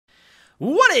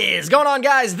What is going on,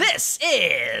 guys? This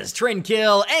is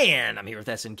Trendkill, and I'm here with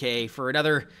SNK for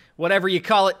another, whatever you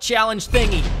call it, challenge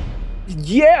thingy.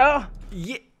 Yeah.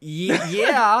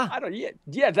 Yeah. I don't.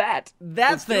 Yeah. That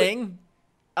thing.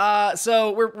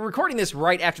 So we're recording this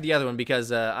right after the other one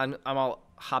because I'm all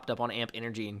hopped up on amp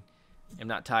energy and I'm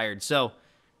not tired. So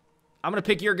I'm gonna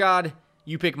pick your god,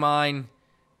 you pick mine,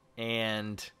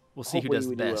 and we'll see who does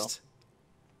the best.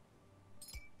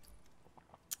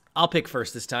 I'll pick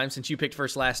first this time, since you picked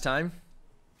first last time.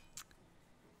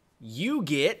 You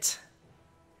get...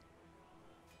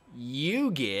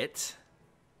 I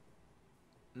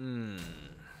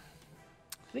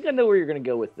think I know where you're going to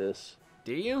go with this.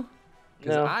 Do you?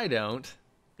 Because No. I don't.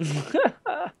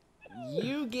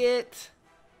 You get...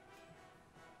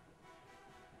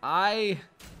 I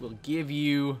will give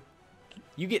you...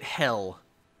 You get hell.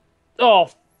 Oh,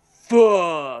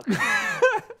 fuck.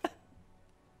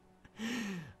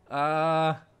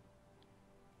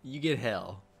 You get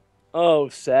hell. Oh,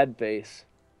 sad face.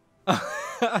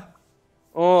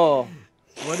 Oh.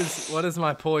 What is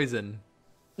my poison?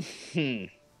 God,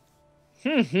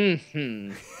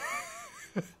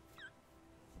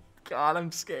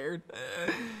 I'm scared.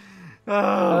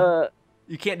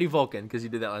 You can't do Vulcan because you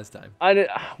did that last time.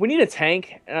 We need a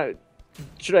tank.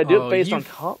 Should I do it based on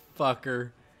comp?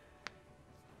 Fucker.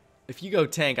 If you go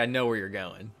tank, I know where you're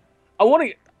going. I want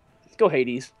to go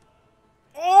Hades.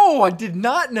 Oh, I did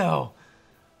not know.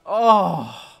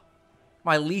 Oh,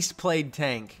 my least played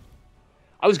tank.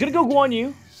 I was gonna go Guan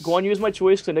Yu. Guan Yu is my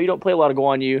choice because I know you don't play a lot of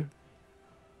Guan Yu.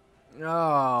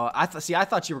 Oh, I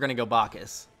thought you were gonna go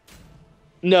Bacchus.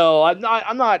 No, I'm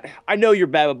not. I know you're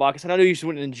bad with Bacchus, and I know you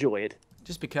wouldn't enjoy it.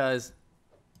 Just because,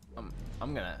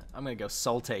 I'm gonna go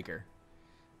Soul Taker.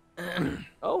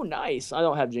 Oh, nice. I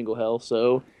don't have Jingle Hell,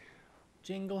 so.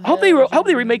 Jingle I hope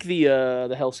they remake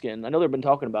the Hell skin. I know they've been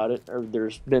talking about it, or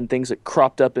there's been things that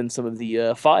cropped up in some of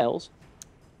the files.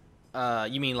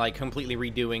 You mean like completely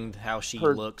redoing how she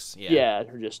looks? Yeah. Yeah,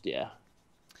 or just yeah.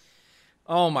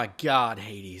 Oh my God,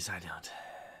 Hades!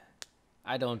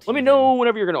 I don't. Let me know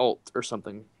whenever you're gonna ult or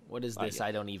something. What is this?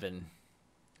 I don't even.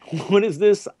 What is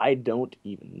this? I don't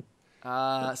even.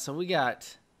 So we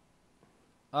got.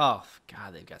 Oh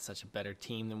God, they've got such a better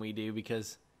team than we do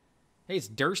because. Hey, it's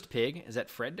Durst Pig. Is that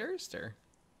Fred Durst or?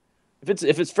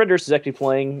 If it's Fred Durst is actually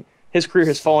playing, his career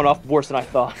has fallen off worse than I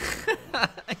thought.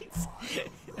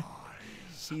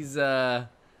 He's down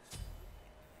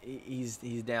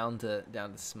to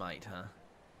Smite, huh?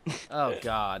 Oh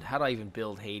God, how do I even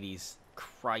build Hades?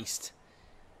 Christ.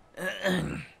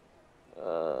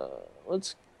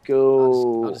 Let's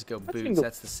go. I'll just go Boots.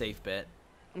 That's the safe bet.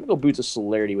 I'm gonna go Boots of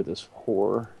Celerity with this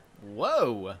whore.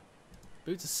 Whoa,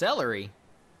 Boots of Celery.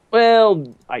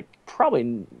 Well, I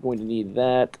probably going to need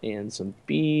that, and some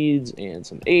beads, and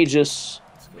some Aegis.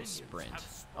 Let's go sprint.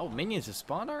 Oh, minions have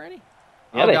spawned already?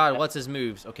 Yeah, oh God, what's his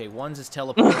moves? Okay, one's his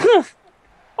teleport.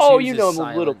 Oh, you know him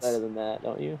a little better than that,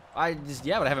 don't you?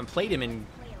 Yeah, but I haven't played him in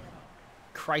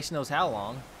Christ knows how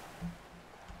long.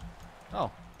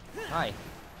 Oh, hi. I'm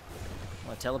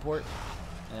gonna teleport,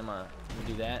 and I'm gonna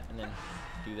do that, and then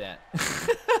do that.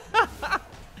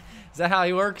 Is that how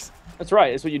he works? That's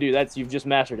right. That's what you do. You've just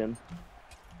mastered him.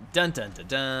 Dun dun dun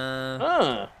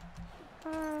dun.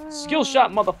 Skill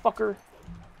shot, motherfucker.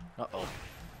 Uh oh.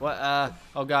 What?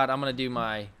 Oh God, I'm gonna do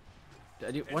my.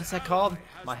 What's that called?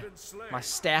 My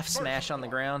staff smash on the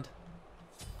ground.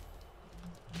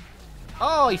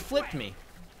 Oh, he flipped me.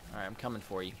 All right, I'm coming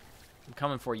for you. I'm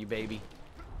coming for you, baby.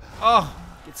 Oh,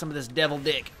 get some of this devil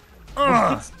dick.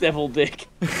 It's devil dick.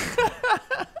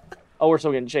 Oh, we're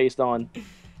still getting chased on.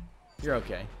 You're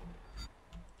okay.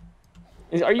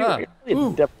 Are you?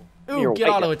 Ooh, you're get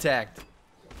auto attacked.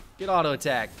 Get auto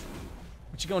attacked.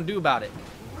 What you gonna do about it?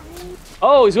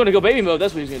 Oh, he's gonna go baby mode.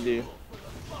 That's what he's gonna do.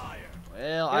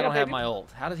 Well, I don't have my ult.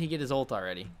 How did he get his ult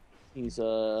already? He's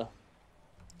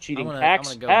cheating. I'm Hacks.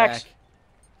 gonna go Hacks. back.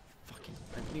 Fucking.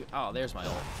 Oh, there's my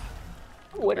ult.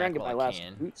 Oh, wait, I can get my last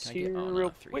boots here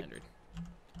real quick.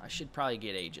 I should probably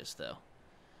get Aegis though.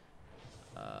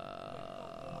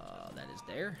 That is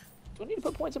there. Do I need to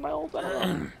put points in my ult? I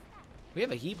don't know. We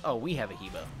have a heap. Oh, we have a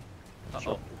Hebo. Uh-oh.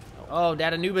 Sure. Oh,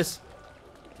 Dad Anubis.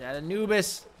 Dad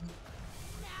Anubis.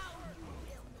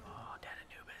 Oh, Dad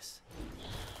Anubis.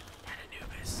 Dad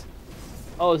Anubis.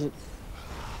 Oh, is it?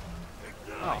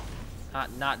 Oh,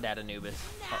 not Dad Anubis.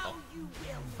 Uh-oh.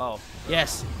 Oh,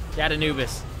 yes. Dad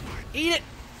Anubis. Eat it.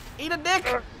 Eat a dick.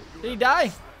 Did he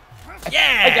die?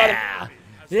 Yeah. I got him.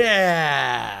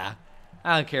 Yeah.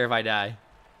 I don't care if I die.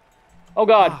 Oh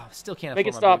God. Oh, still can't Make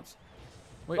it afford my stop. boots.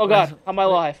 Wait, Oh God. How am I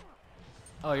alive?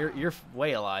 Oh, you're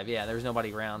way alive. Yeah, there was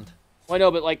nobody around. Well, I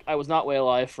know, but like I was not way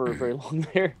alive for very long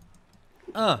there.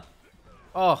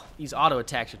 Oh, these auto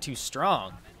attacks are too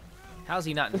strong. How's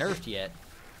he not nerfed yet?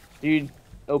 Dude,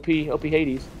 OP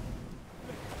Hades.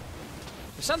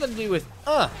 There's something to do with,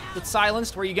 get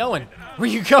silenced. Where you going? Where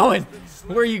you going?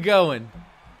 Where you going?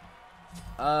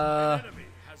 0-1.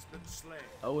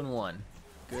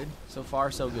 Good. So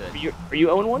far, so good. Are you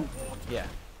 0-1? Yeah.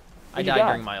 I What'd you died got?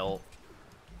 during my ult.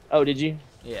 Oh, did you?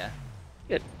 Yeah.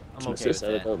 Good. I'm Some okay with assists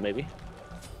out of that. it, maybe.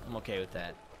 I'm okay with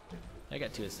that. I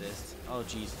got 2 assists. Oh,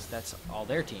 Jesus. That's all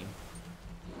their team.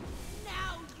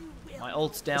 My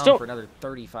ult's down for another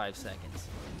 35 seconds.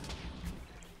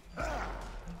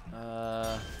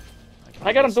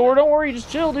 I got him, Thor. Don't worry.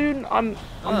 Just chill, dude. I'm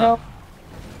help.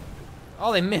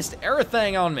 Oh, they missed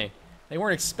everything on me. They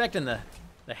weren't expecting the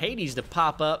Hades to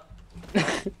pop up.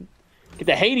 Get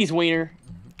the Hades wiener.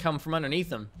 Come from underneath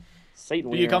them. Satan Do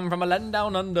wiener. you come from a land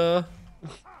down under?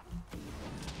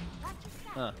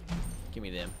 Give me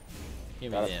them.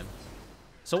 Give me them.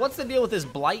 So what's the deal with this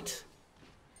blight?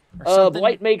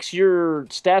 Blight makes your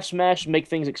staff smash make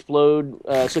things explode.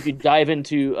 So if you dive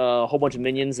into a whole bunch of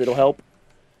minions, it'll help.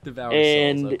 Devour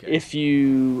And souls, okay. if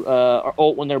you are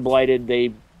ult when they're blighted,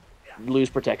 they lose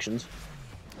protections.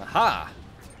 Aha!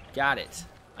 Got it.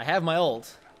 I have my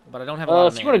ult, but I don't have a lot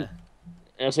of If mana.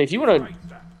 if you wanna,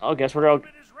 I guess we're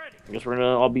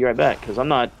gonna. I'll be right back because I'm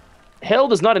not. Hell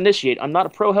does not initiate. I'm not a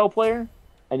pro Hell player.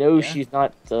 I know she's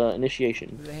not initiation.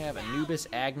 What do they have? Anubis,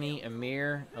 Agni,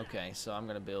 Emir. Okay, so I'm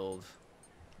gonna build.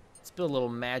 Let's build a little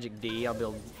magic D. I'm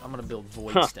gonna build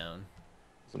Void Stone.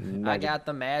 I got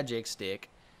the magic stick.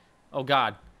 Oh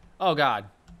god. Oh god.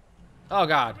 Oh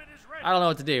god. I don't know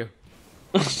what to do.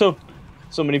 so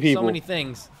many people. So many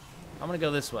things. I'm gonna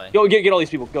go this way. Go get all these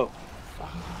people. Go.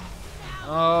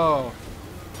 Oh.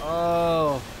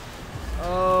 Oh.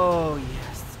 Oh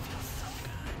yes. This feels so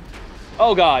good.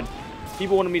 Oh god.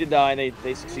 People wanted me to die and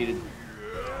they succeeded.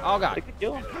 Oh god. They could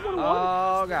kill him.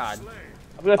 Oh god.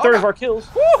 I mean, a third of our kills.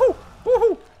 Woohoo!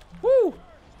 Woohoo! Woo!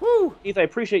 Woo! Heath, I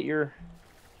appreciate your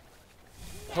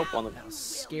help on them. That was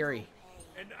scary.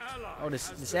 Oh,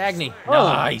 this Agni. Oh.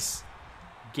 Nice.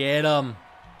 Get him.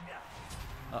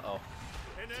 Uh-oh.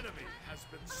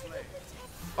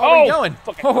 Oh, where you going?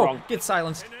 Fucking Oh, wrong. get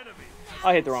silenced.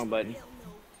 I hit the wrong button.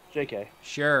 JK.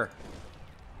 Sure.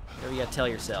 There you gotta tell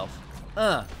yourself.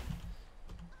 I'm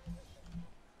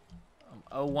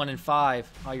 0-1-5.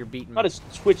 Oh, you're beating me. Not as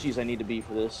twitchy as I need to be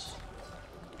for this.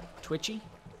 Twitchy?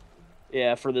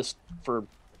 Yeah, for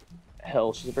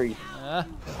Hell. She's a very...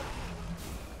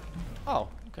 Oh,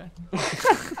 okay.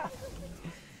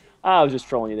 I was just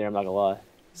trolling you there, I'm not gonna lie.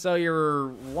 So your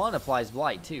one applies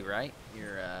blight too, right?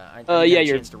 Your I Yeah, didn't have a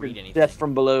you're chance to read anything. death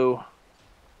from below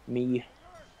me.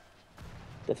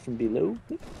 Death from below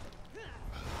me?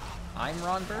 I'm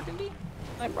Ron Burgundy.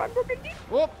 I'm Ron Burgundy.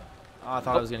 Whoop! Oh, I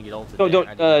thought I was gonna get ulted. No, there.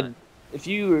 I did not. if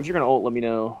you're gonna ult, let me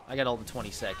know. I got ult in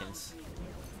 20 seconds.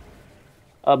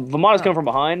 Vamana's coming from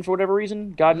behind for whatever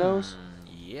reason. God knows.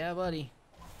 Yeah, buddy.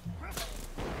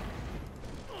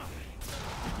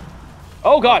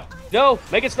 Oh god, no!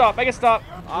 Make it stop! Make it stop!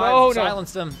 No, I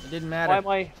silenced him. It didn't matter.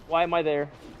 Why am I there?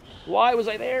 Why was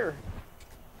I there?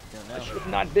 Don't know. I should have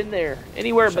not been there.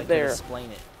 Anywhere Wish I but could there. explain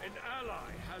it. An ally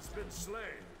has been slain.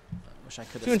 Wish I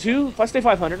could. 2 and 2. If I stay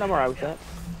 500, I'm alright with that.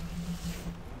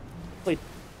 Play.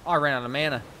 Oh, I ran out of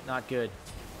mana. Not good.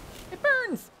 It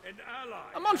burns. An ally.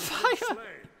 I'm on has been fire.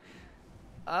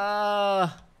 slain.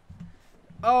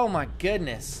 Oh my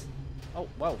goodness. Oh,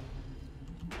 whoa.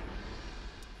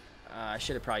 I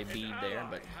should have probably beat there,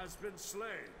 but. Has been slain.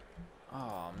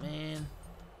 Oh man,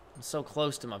 I'm so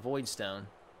close to my Void Stone.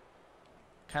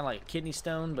 Kind of like Kidney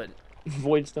Stone, but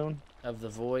Void Stone. of the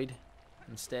Void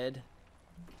instead.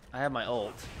 I have my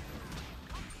ult.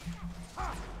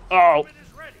 Oh!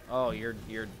 Oh, you're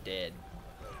dead.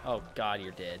 Oh God,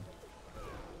 you're dead.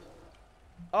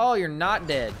 Oh, you're not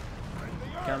dead.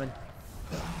 Coming.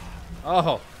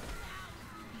 Oh.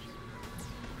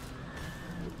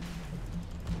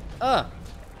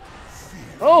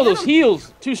 Oh, those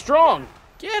heals! Too strong!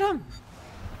 Get him.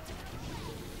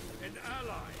 An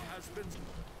ally has been.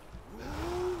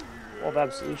 Wall of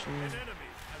Absolution. An enemy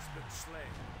has been slain.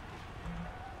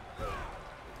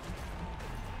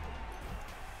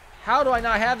 How do I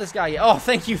not have this guy yet? Oh,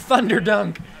 thank you, Thunder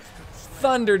Dunk.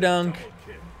 Thunder Dunk.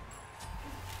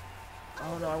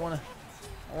 Oh no, I wanna.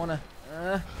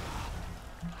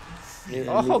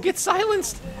 Oh, get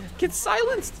silenced! Get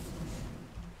silenced!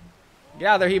 Get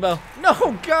out of there, Hebo. No,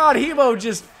 God, Hebo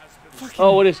just fucking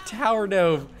Oh, what is? tower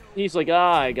dove. He's like,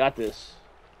 I got this.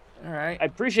 All right. I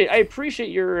appreciate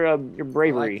your I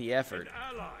bravery. like the effort. An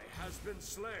ally has been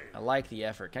slain. I like the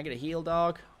effort. Can I get a heal,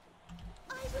 dog?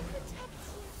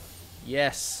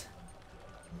 Yes.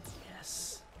 Yes.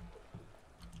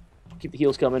 Keep the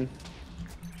heals coming.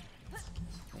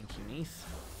 Thank you, Neath.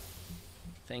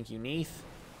 Thank you, Neath.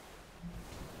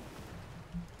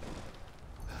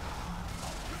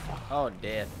 Oh,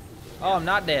 dead. Oh, I'm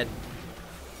not dead.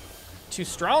 Too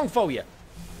strong for you.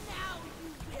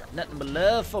 Nothing but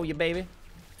love for you, baby.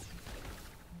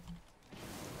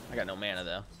 I got no mana,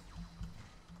 though.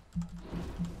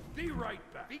 Be right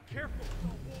back. Be careful. The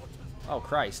water. Oh,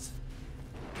 Christ.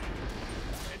 An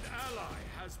ally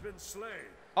has been slain.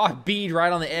 Oh, I bead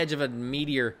right on the edge of a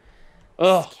meteor.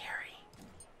 Ugh. Scary.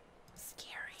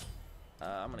 Scary.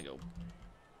 I'm gonna go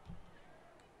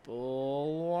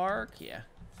Bulwark. Yeah.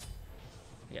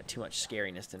 I got too much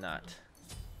scariness to not.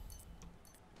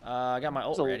 I got my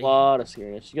ult That's a ready. lot of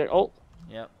scariness. You got ult.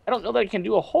 Yep. I don't know that I can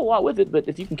do a whole lot with it, but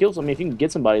if you can kill somebody, if you can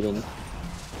get somebody, then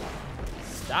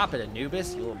Stop it,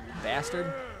 Anubis, you little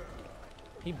bastard.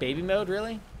 He baby mode,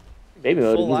 really? baby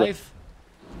mode. Full he's like, life?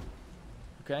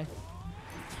 Okay.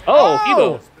 oh, Oh!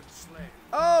 Evo. Has been slain.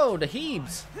 Oh, the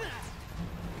Hebes.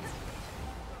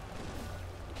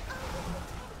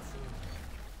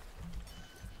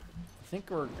 I think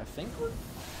we're.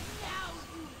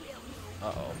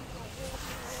 Uh-oh.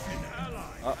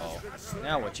 Uh-oh.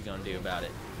 Now what you gonna do about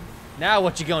it? Now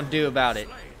what you gonna do about it?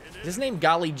 Is his name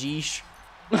Golly Geesh?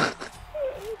 An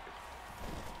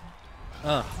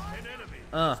enemy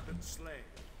has been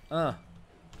slain.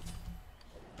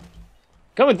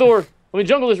 Coming, Thor. Let me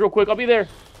jungle this real quick. I'll be there.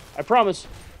 I promise.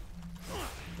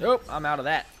 Nope, I'm out of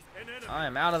that. I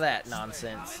am out of that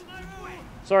nonsense.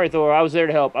 Sorry, Thor. I was there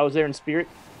to help. I was there in spirit.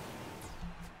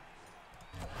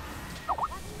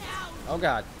 Oh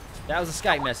god, that was a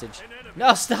Skype message.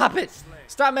 No, stop it!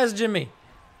 Stop messaging me.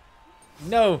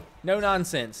 No, no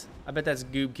nonsense. I bet that's a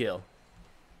goob kill.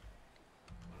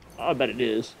 I bet it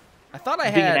is. I thought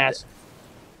I Being an had. ass.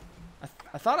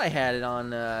 I thought I had it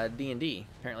on D&D.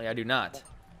 Apparently, I do not.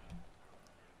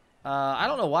 I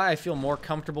don't know why I feel more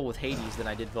comfortable with Hades than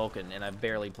I did Vulcan, and I've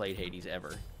barely played Hades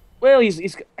ever. Well,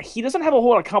 he doesn't have a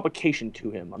whole lot of complication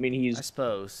to him. I mean, I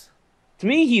suppose. to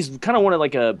me, he's kind of one of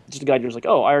like just a guy who's like,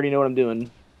 oh, I already know what I'm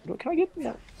doing. Can I get?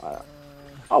 Yeah.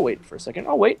 I'll wait for a second.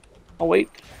 I'll wait. Do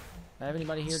I have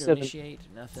anybody here to 7. initiate?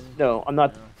 Nothing. No, I'm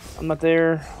not. No. I'm not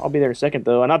there. I'll be there in a second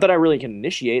though. Not that I really can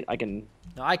initiate. I can.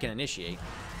 No, I can initiate.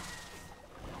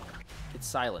 It's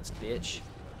silenced, bitch.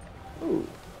 Ooh.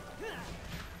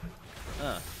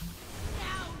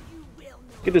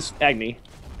 Get this Agni.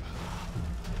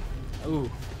 Ooh.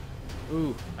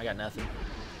 Ooh. I got nothing.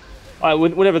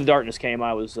 Whenever the darkness came,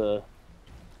 I was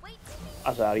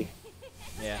outie.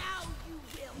 Yeah.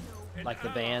 Like the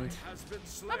band. Has been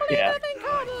slain. Yeah.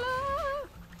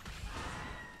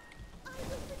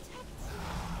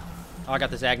 Oh, I got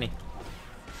this Agni.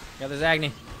 Got this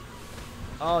Agni.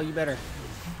 Oh, you better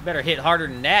hit harder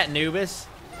than that, Anubis.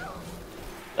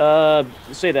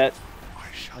 Say that.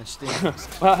 Punch things.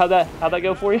 How'd that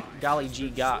go for you? Golly gee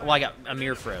god. Well, I got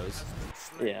Amir froze.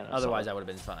 Yeah. Otherwise, I would have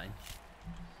been fine.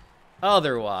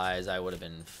 Otherwise, I would have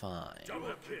been fine.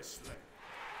 Double kiss slain.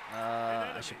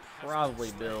 I should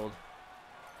probably build.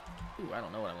 Ooh, I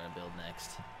don't know what I'm gonna build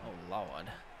next. Oh lord.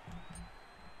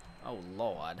 Oh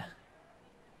lord.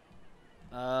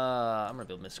 I'm gonna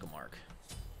build Mystical Mark.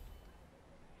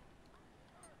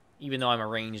 Even though I'm a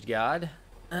ranged god.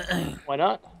 Why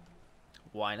not?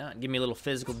 Why not? Give me a little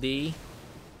physical D.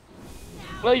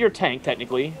 Well, you're tank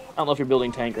technically. I don't know if you're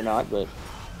building tank or not, but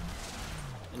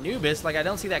Anubis, like I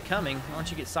don't see that coming. Why don't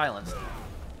you get silenced?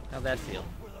 How'd that feel?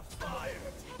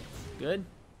 Good?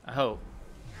 I hope.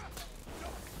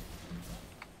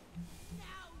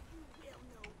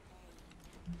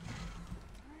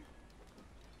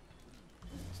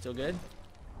 Still good?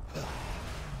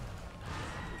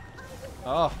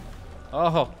 Oh.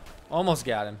 Oh. Almost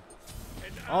got him.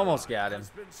 Almost got him. Has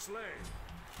been slain.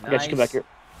 I got you. Come back here.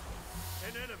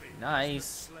 An enemy Nice.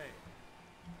 slain.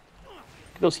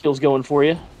 Get those skills going for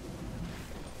you.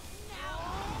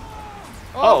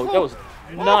 Oh, that was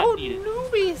not needed.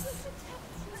 Newbies.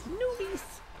 Newbies.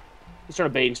 He's trying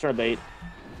to bait. He's trying to bait.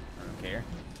 I don't care.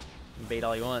 You can bait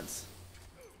all he wants.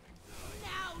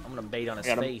 I'm gonna bait on his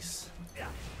Got him. face.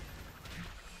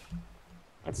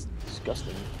 That's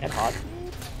disgusting and hot.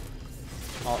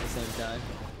 All at the same time.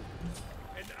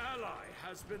 An ally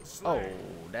has been Oh, slain.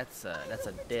 that's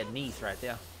a dead Neath right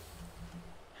there.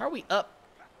 How are we up?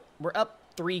 We're up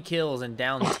 3 kills and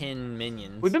down 10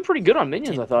 minions. We've been pretty good on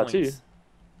minions, 10 I thought too.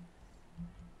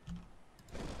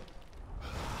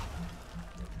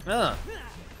 points.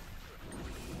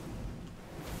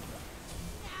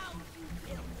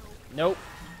 Nope.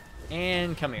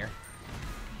 And come here.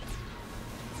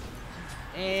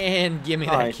 And give me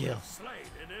that Alright. kill. Slain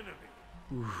an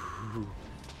enemy.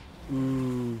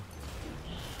 Ooh.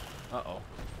 Uh-oh.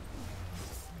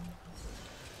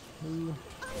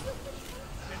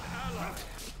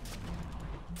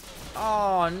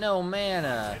 Oh, no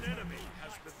mana. An enemy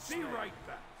has been slain. Be right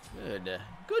back.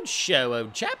 Good show,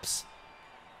 old chaps.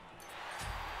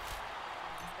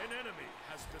 An enemy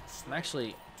has been slain. I'm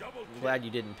actually Double kill. glad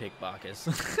you didn't pick Bacchus.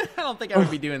 I don't think I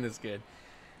would be doing this good.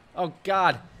 Oh,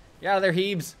 God. Get out of there,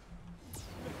 Hebes.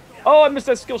 Oh, I missed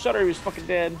that skill shot. He was fucking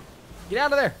dead. Get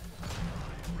out of there.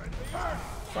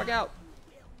 Fuck out.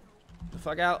 The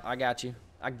fuck out. I got you.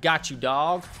 I got you,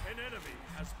 dog. An enemy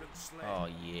has been slain. Oh,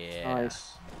 yeah.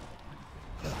 Nice.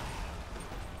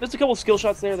 There's a couple skill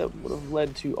shots there that would have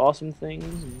led to awesome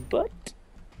things, but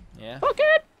Yeah. fuck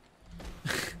it.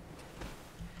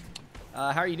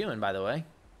 How are you doing, by the way?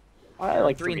 I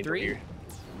like 3 and 3. here.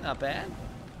 Not bad.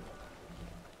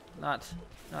 Not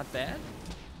bad.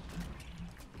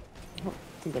 I don't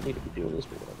think I need to be doing this,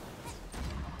 but whatever.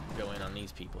 Go in on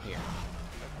these people here.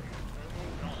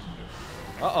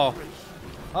 Uh-oh.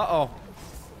 Uh-oh.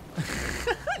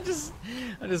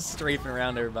 I'm just strafing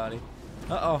around everybody.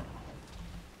 Uh-oh.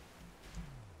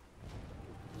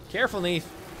 Careful, Neef.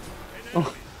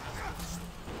 Oh.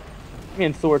 Me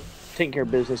and Thor taking care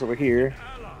of business over here.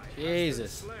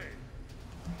 Jesus.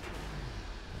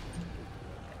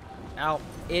 Ow.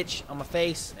 Itch on my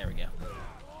face. There we go.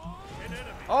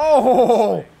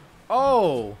 Oh!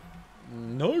 Oh!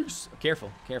 Nice.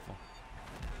 Careful. Careful.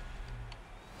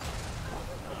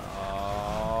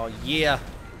 Oh, yeah.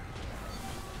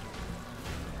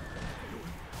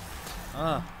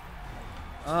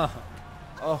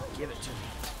 Oh, give it to me.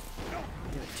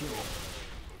 Give it to me.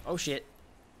 Oh, shit.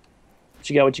 What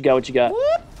you got? What you got? What you got?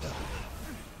 Whoop.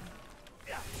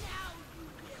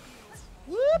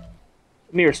 Whoop.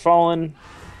 Mirror's fallen.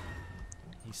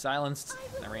 He's silenced.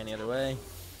 I ran the other way.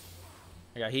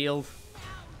 I got healed.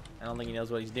 I don't think he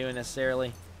knows what he's doing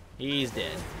necessarily. He's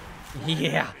dead.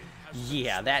 Yeah.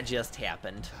 Yeah, that just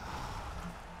happened.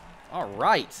 All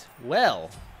right. Well.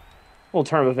 Little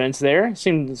turn of events there.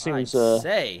 Seems. I'd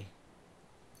say.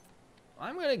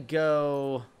 I'm gonna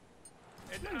go.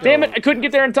 Damn it! I couldn't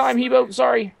get there in time, Hebo.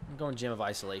 Sorry. I'm going Gem of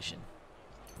Isolation.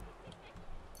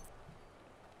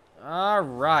 All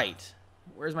right.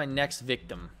 Where's my next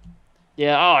victim?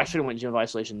 Yeah. Oh, I should have went Gem of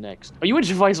Isolation next. Oh, you went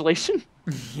Gem of Isolation?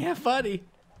 Yeah, buddy.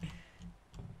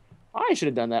 I should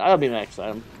have done that. I'll be next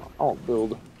time. I won't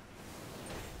build.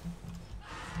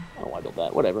 I don't know why I built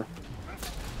that. Whatever.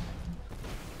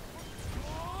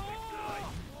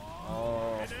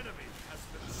 Oh. An enemy has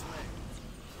been slain.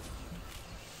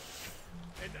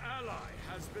 An ally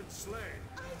has been slain.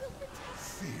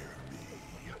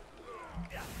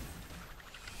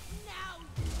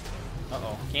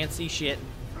 Uh-oh. Can't see shit.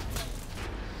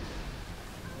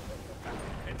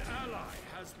 An ally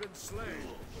has been slain.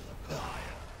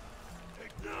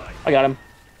 I got him.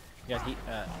 You got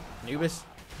Anubis?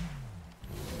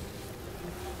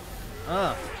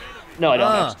 No, I don't.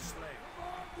 Uh.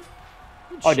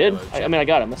 Oh, I did? I mean, I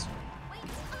got him. That's...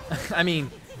 I mean,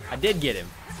 I did get him.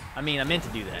 I mean, I meant to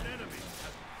do that.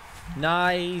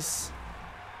 Nice.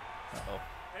 Uh-oh.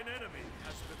 An enemy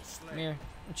has been slain. Come here.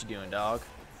 What you doing, dog?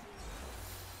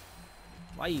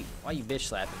 Why you bitch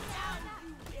slapping me?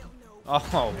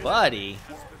 Oh, buddy.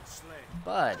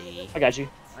 Buddy. I got you.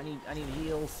 I need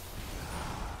heals.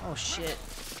 Oh shit.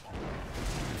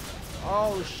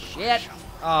 Oh shit.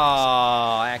 Oh,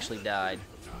 I actually died.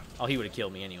 Oh, he would have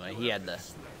killed me anyway. He had the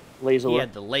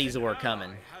laser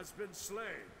coming. Has been slain.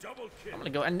 Double kill. I'm gonna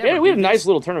go. I never Yeah, we had a did nice this.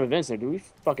 little turn of events there, dude. We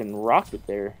fucking rocked it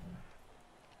there.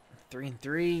 3 and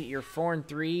 3. You're 4 and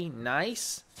 3.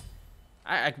 Nice.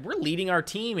 We're leading our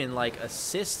team in like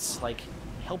assists, like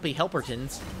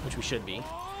helpertons, which we should be.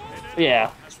 Yeah,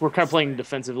 we're kind of playing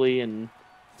defensively, and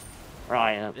or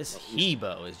I am. This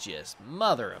Hebo is just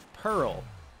mother of pearl.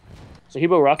 So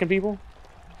Hebo rocking people.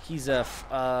 He's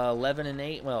 11 and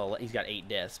 8. Well, he's got 8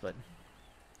 deaths, but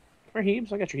Where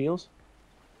Hebes? I got your heals.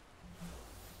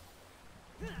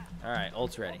 all right,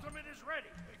 ult's ready. Ultimate is ready.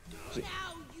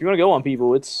 If you want to go on people,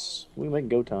 we can make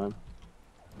go time.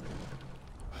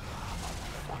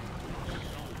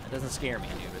 That doesn't scare me,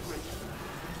 Anubis.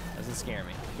 Doesn't scare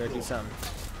me. Better do something.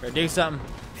 Better do something.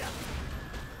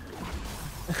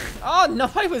 Oh,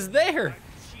 nobody was there.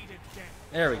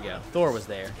 There we go. Thor was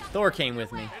there. Thor came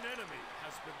with me. An enemy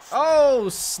has been slain. Oh,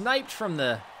 sniped from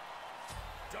the...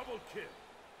 Double kill. Did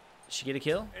she get a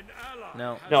kill? An ally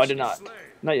No. has No, I been did not. slain.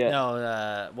 Not yet.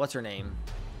 No, what's her name?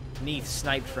 Neith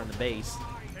sniped from the base.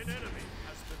 An enemy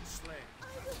has been slain.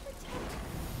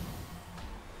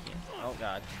 Oh,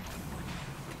 God.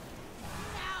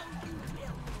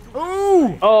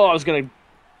 Ooh! Oh, I was gonna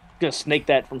snake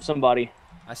that from somebody.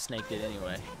 I snaked it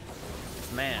anyway.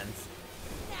 It's man's.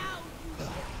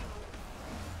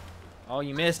 Oh,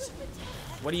 you missed.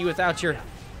 What are you without your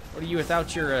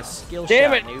skill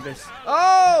Damn shot, it. Anubis?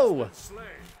 Oh!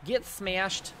 Get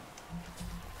smashed.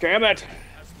 Damn it.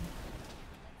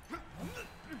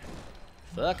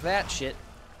 Fuck that shit.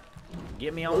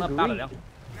 Get me on up out of there.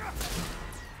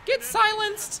 Get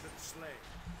silenced!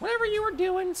 Whatever you were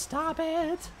doing, stop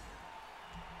it.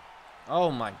 Oh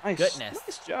my goodness.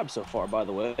 Nice job so far, by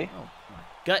the way. Oh my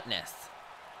goodness.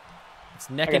 It's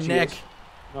neck I got and you neck. guys.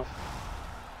 No.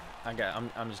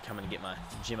 I'm just coming to get my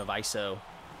gem of ISO.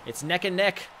 It's neck and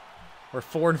neck. We're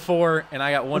 4-4, and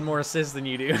I got one more assist than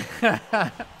you do.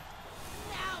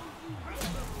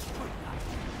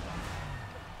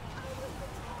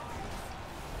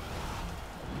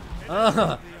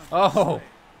 Oh,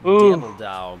 Ooh. devil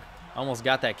dog. Almost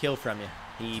got that kill from you,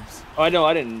 Heebs. Oh, I know,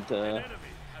 I didn't. Why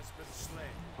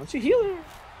don't you heal her?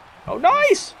 Oh,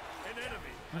 nice!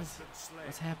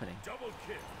 What's happening?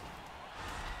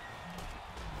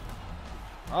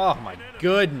 Oh my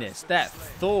goodness, that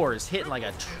Thor is hitting like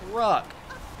a truck.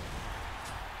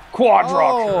 Quadra.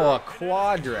 Oh, a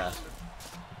quadra.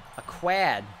 A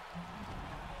quad.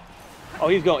 Oh,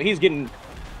 he's going. He's getting.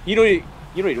 You know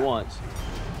what he wants.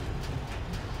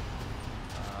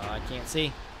 I can't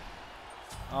see.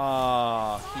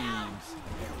 Oh, Heebs.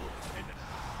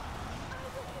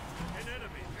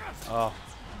 Oh,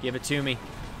 give it to me.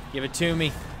 Give it to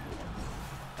me.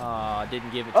 Oh,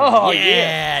 didn't give it to me. Oh,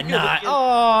 Yeah, yeah. not.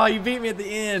 Oh, you beat me at the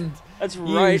end. That's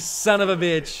You right. son of a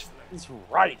bitch. That's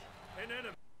right.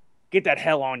 Get that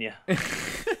hell on you.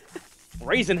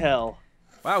 Raising hell.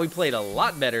 Wow, we played a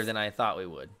lot better than I thought we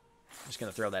would. I'm just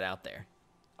going to throw that out there.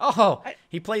 Oh,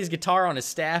 he plays guitar on his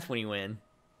staff when he wins.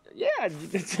 Yeah,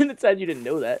 it's sad you didn't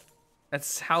know that.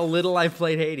 That's how little I've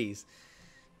played Hades.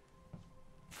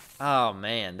 Oh,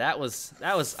 man, that was,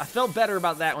 I felt better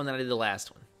about that one than I did the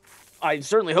last one. I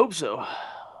certainly hope so.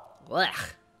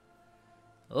 Blech.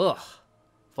 Ugh.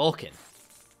 Vulcan.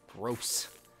 Gross.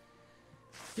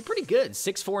 Did pretty good.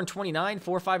 6-4 and 29,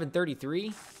 4-5 and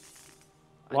 33.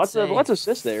 Lots of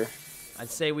assists there. I'd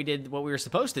say we did what we were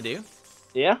supposed to do.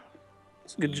 Yeah.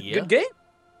 It's a good, Yeah. good game.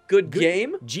 Good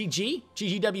game. GG.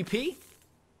 GGWP.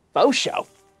 Faux show. All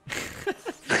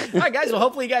right, guys. Well,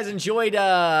 hopefully you guys enjoyed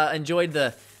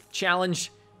the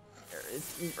challenge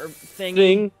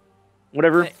thing.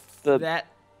 Whatever.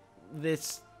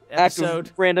 This Act episode.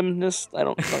 of randomness. I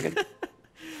don't fucking.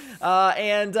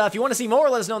 And if you want to see more,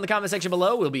 let us know in the comment section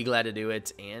below. We'll be glad to do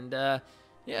it. And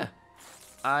yeah,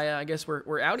 I guess we're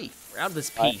outie. We're out of this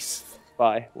piece.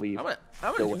 Bye. Leave. I'm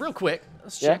gonna real quick.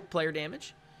 Let's Yeah. check player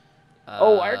damage.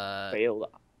 I failed.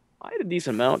 I had a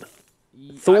decent amount.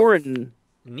 Thor and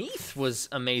Neath was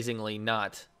amazingly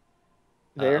not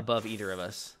there. above either of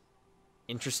us.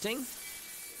 Interesting.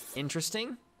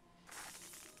 Interesting.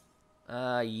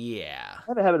 Yeah. I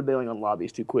have a habit of bailing on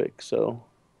lobbies too quick, so.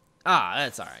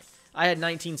 That's all right. I had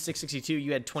 19,662.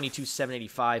 You had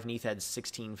 22,785. Neath had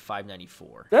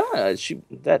 16,594.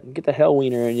 Get the hell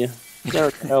wiener in you.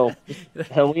 Hell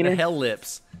wiener. The hell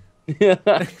lips. Yeah.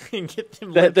 Get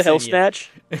them lips the hell in you. snatch.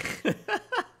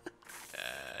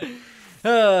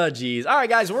 Oh, jeez. All right,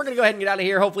 guys, we're going to go ahead and get out of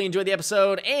here. Hopefully you enjoyed the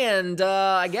episode. And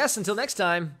I guess until next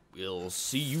time, we'll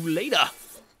see you later.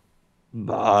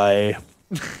 Bye.